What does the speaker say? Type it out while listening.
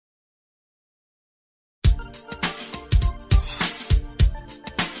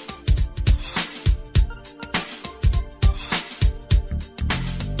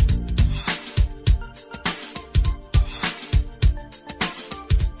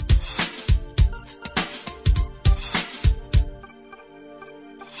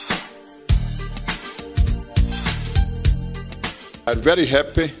I'm very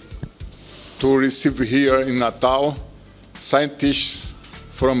happy to receive here in Natal scientists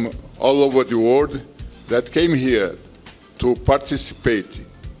from all over the world that came here to participate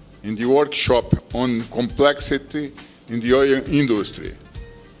in the workshop on complexity in the oil industry.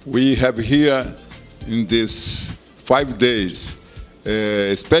 We have here in these 5 days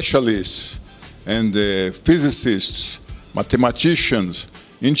specialists and physicists, mathematicians,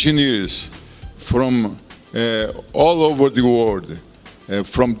 engineers from all over the world,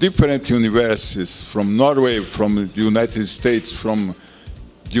 from different universities, from Norway, from the United States, from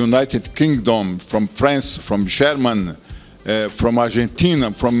the United Kingdom, from France, from Germany, from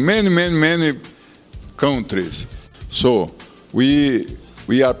Argentina, from many countries. So we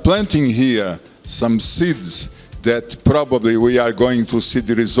are planting here some seeds that probably we are going to see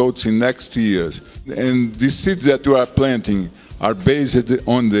the results in next years. And the seeds that we are planting are based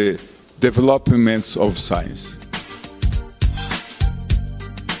on the developments of science.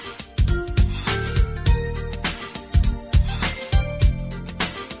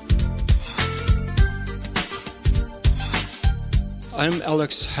 I'm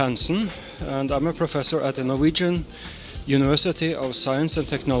Alex Hansen, and I'm a professor at the Norwegian University of Science and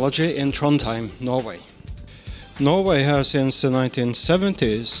Technology in Trondheim, Norway. Norway has since the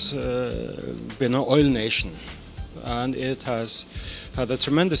 1970s been an oil nation, and it has had a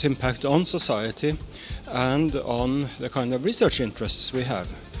tremendous impact on society and on the kind of research interests we have.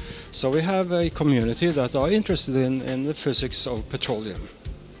 So we have a community that are interested in the physics of petroleum.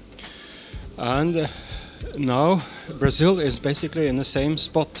 And now Brazil is basically in the same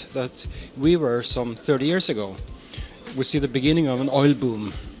spot that we were some 30 years ago. We see the beginning of an oil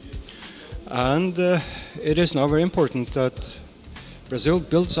boom. And it is now very important that Brazil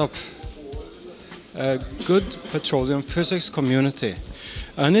builds up a good petroleum physics community.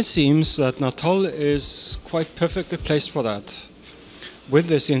 And it seems that Natal is quite perfectly placed for that, with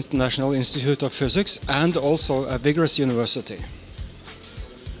this International Institute of Physics and also a vigorous university.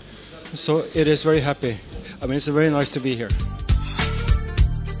 So it is very happy. I mean, it's very nice to be here.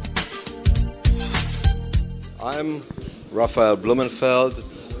 I'm Raphael Blumenfeld.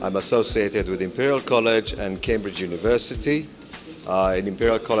 I'm associated with Imperial College and Cambridge University. In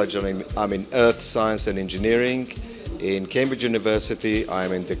Imperial College, I'm in Earth Science and Engineering. In Cambridge University,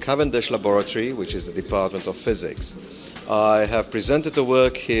 I'm in the Cavendish Laboratory, which is the Department of Physics. I have presented a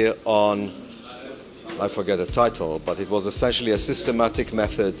work here on, I forget the title, but it was essentially a systematic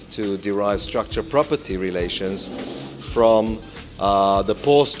method to derive structure-property relations from the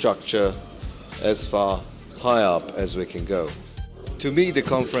pore structure as far high up as we can go. To me, the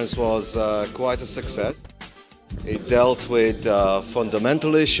conference was quite a success. It dealt with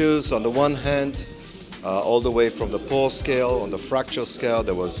fundamental issues on the one hand, all the way from the pore scale, on the fractal scale.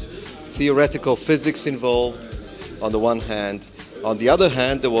 There was theoretical physics involved on the one hand. On the other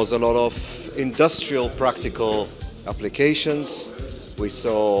hand, there was a lot of industrial practical applications. We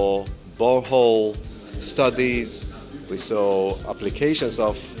saw borehole studies. We saw applications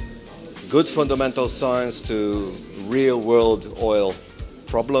of good fundamental science to real-world oil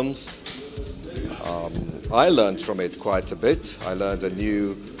problems. I learned from it quite a bit. I learned a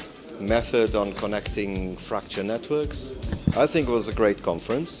new method on connecting fracture networks. I think it was a great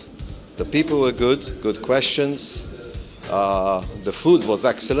conference. The people were good questions. The food was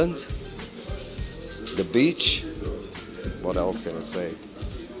excellent. The beach, what else can I say?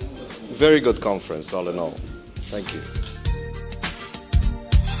 Very good conference all in all. Thank you.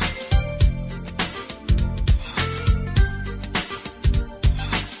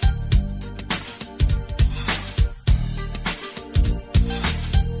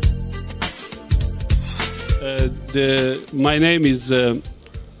 My name is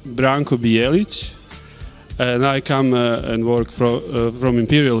Branko Bijelic, and I come and work from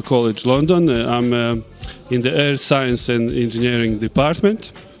Imperial College London. I'm in the Earth Science and Engineering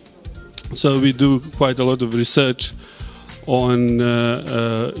department. So we do quite a lot of research on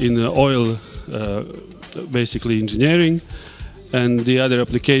in oil, basically engineering, and the other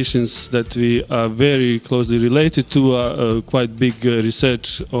applications that we are very closely related to are quite big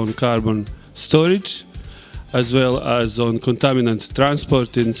research on carbon storage, as well as on contaminant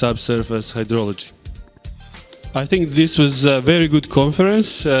transport in subsurface hydrology. I think this was a very good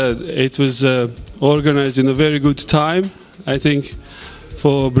conference. It was organized in a very good time. I think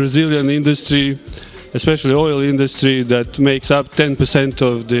for Brazilian industry, especially oil industry, that makes up 10%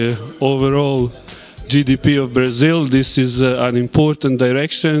 of the overall GDP of Brazil, this is an important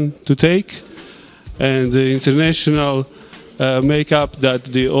direction to take. And the international makeup that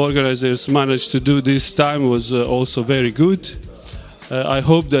the organizers managed to do this time was also very good. I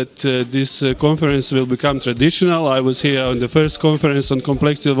hope that this conference will become traditional. I was here on the first conference on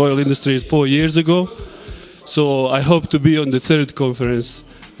complexity of oil industry 4 years ago. So I hope to be on the third conference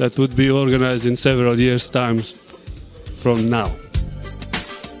that would be organized in several years' time from now.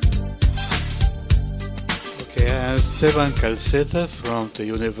 Okay, I'm Esteban Calceta from the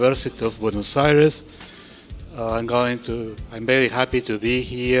University of Buenos Aires. I'm very happy to be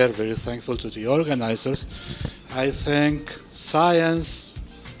here, very thankful to the organizers. I think science,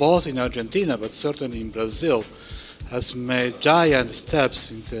 both in Argentina but certainly in Brazil, has made giant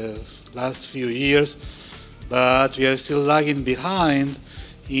steps in the last few years, but we are still lagging behind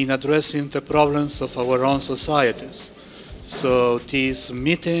in addressing the problems of our own societies. So this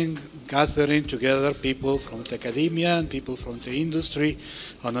meeting, gathering together people from the academia and people from the industry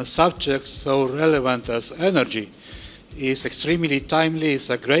on a subject so relevant as energy, is extremely timely, it's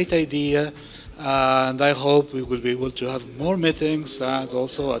a great idea, and I hope we will be able to have more meetings and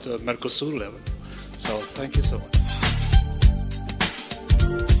also at a Mercosur level. So thank you so much.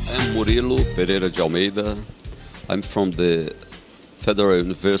 I'm Murilo Pereira de Almeida. I'm from the Federal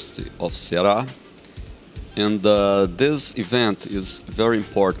University of Ceará, and this event is very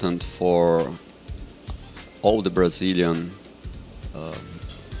important for all the Brazilian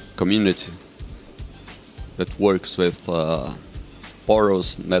community that works with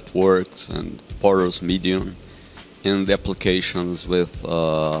porous networks and porous medium and the applications with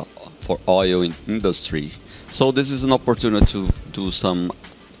for oil industry. So this is an opportunity to do some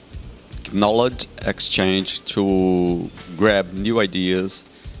knowledge exchange, to grab new ideas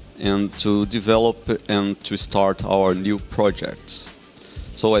and to develop and to start our new projects.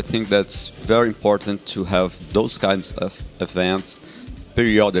 So I think that's very important to have those kinds of events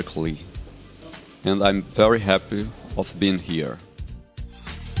periodically, and I'm very happy of being here.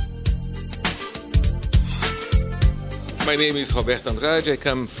 My name is Roberto Andrade. I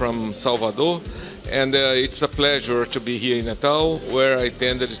come from Salvador, and it's a pleasure to be here in Natal, where I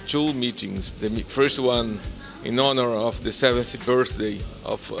attended 2 meetings. The first one in honor of the 7th birthday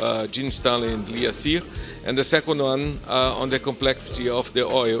of Gene Stanley and Leah Sear, and the second one on the complexity of the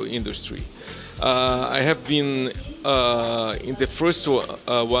oil industry. I have been in the first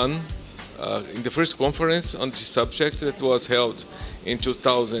in the first conference on this subject that was held in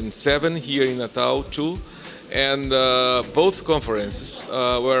 2007 here in Natal too, and both conferences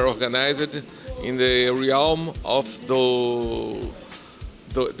were organized in the realm of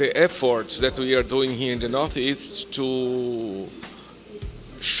the efforts that we are doing here in the Northeast to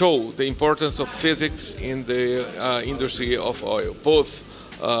show the importance of physics in the industry of oil, both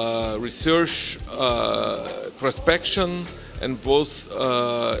research, prospection, and both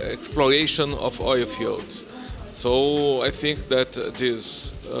exploration of oil fields. So I think that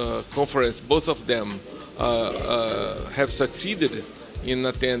this conference, both of them, have succeeded in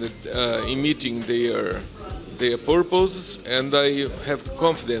meeting their purpose, and I have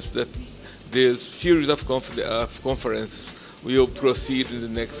confidence that this series of conferences will proceed in the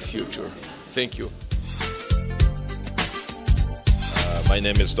next future. Thank you. My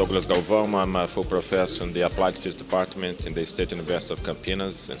name is Douglas Galvão. I'm a full professor in the Applied Physics Department in the State University of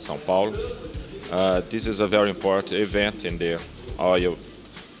Campinas in São Paulo. This is a very important event in the oil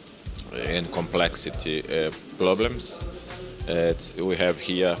and complexity problems. We have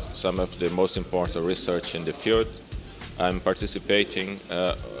here some of the most important research in the field. I'm participating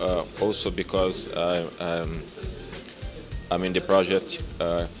also because I'm in the project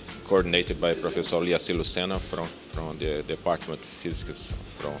coordinated by Professor Leah Sear from the Department of Physics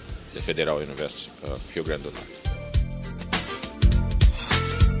from the Federal University of Rio Grande do Norte.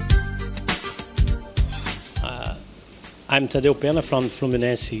 I'm Tadeu Pena from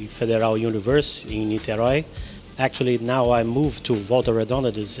Fluminense Federal University in Niterói. Actually, now I moved to Volta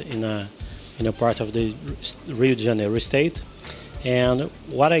Redonda, in a part of the Rio de Janeiro state. And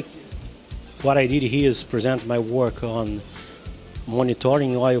what I did here is present my work on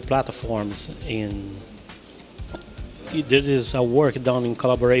monitoring oil platforms. This is a work done in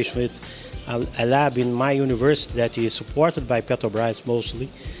collaboration with a lab in my university that is supported by Petrobras mostly.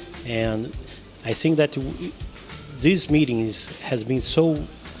 And I think that this meeting has been so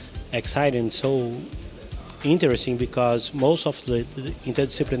exciting, so interesting, because most of the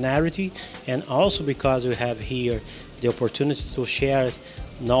interdisciplinarity, and also because we have here the opportunity to share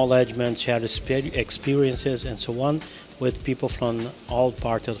knowledge, share experiences and so on with people from all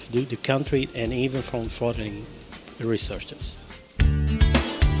parts of the country and even from foreign researchers.